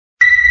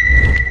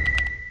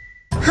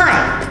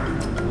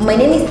My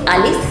name is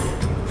Alice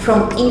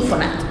from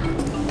Infona.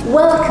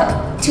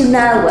 Welcome to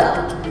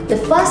NileWell, the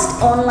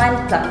first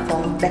online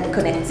platform that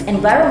connects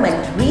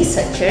environment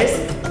researchers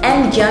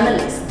and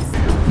journalists.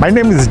 My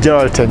name is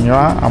Gerald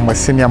Tenywa. I'm a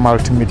senior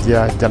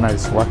multimedia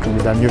journalist working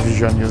with a New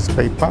Vision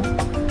newspaper,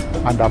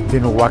 and I've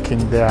been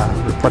working there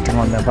reporting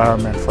on the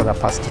environment for the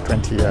past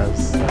 20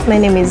 years. My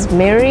name is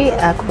Mary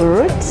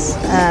Akurut.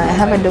 I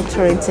have a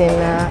doctorate in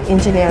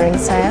engineering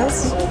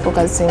science,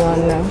 focusing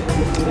on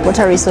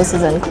water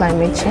resources and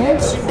climate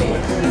change.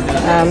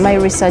 My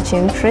research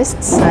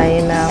interests are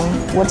in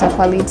water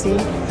quality,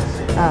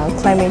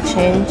 climate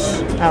change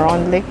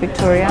around Lake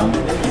Victoria,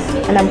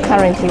 and I'm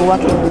currently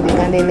working with the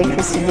Uganda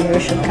Electricity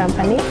Generation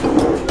Company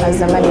as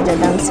the manager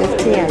dam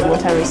safety and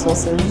water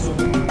resources.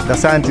 The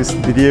scientists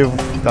believe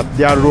that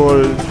their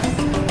role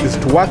is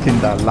to work in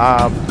the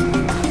lab,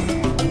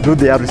 do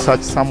their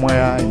research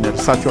somewhere in a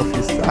research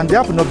office, and they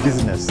have no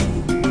business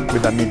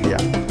with the media.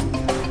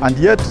 And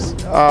yet,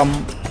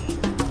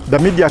 the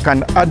media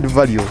can add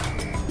value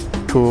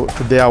to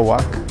their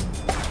work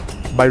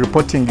by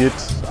reporting it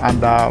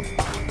and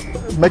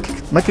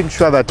making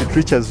sure that it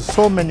reaches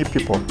so many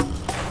people.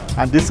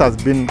 And this has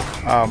been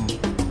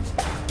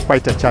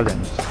quite a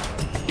challenge.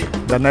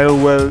 The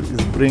NileWell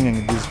is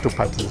bringing these two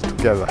parties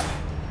together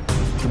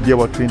to be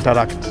able to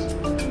interact,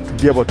 to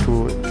be able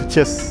to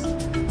chase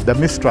the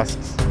mistrust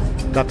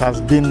that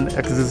has been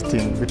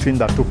existing between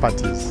the two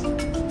parties.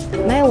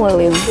 NileWell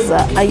is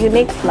a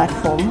unique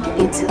platform.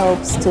 It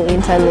helps to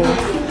interlink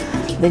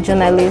the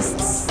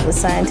journalists, the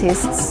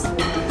scientists,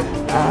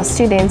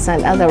 students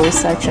and other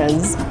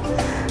researchers.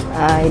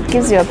 It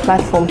gives you a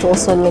platform to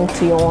also link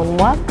to your own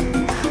work,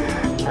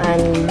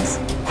 and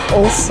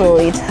also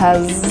it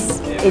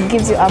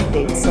gives you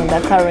updates on the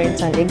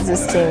current and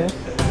existing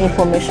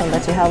information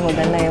that you have on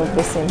the Nile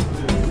Basin.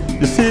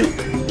 You see,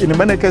 in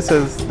many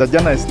cases, the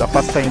journalists, the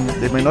first time,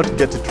 they may not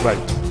get it right.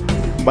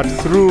 But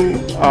through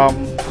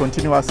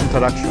continuous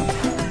interaction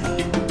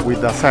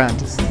with the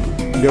scientists,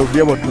 they'll be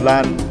able to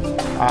learn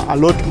a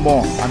lot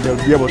more, and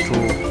they'll be able to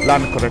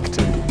learn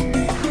correctly.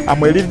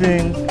 I'm a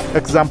living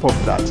example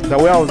of that. The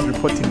way I was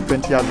reporting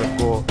 20 years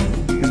ago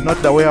is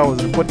not the way I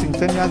was reporting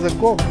 10 years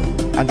ago.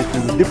 And it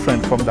is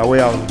different from the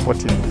way I was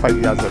reporting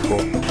 5 years ago.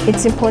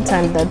 It's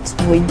important that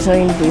we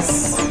join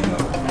this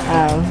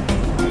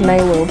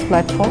NileWell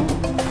platform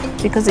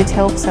because it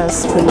helps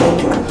us to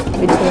link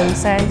between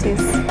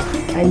scientists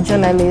and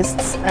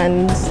journalists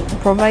and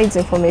provides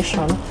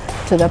information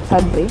to the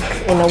public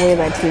in a way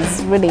that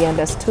is really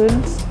understood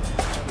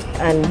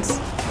and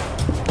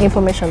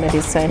information that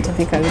is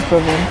scientifically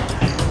proven.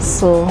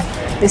 So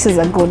this is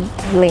a good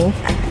link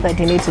that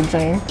you need to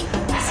join.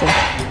 So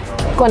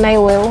go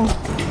NileWell.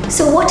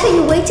 So what are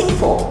you waiting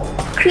for?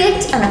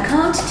 Create an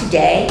account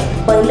today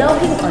by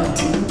logging on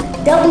to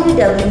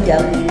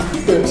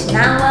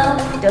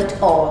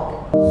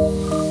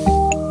www.nilewell.org.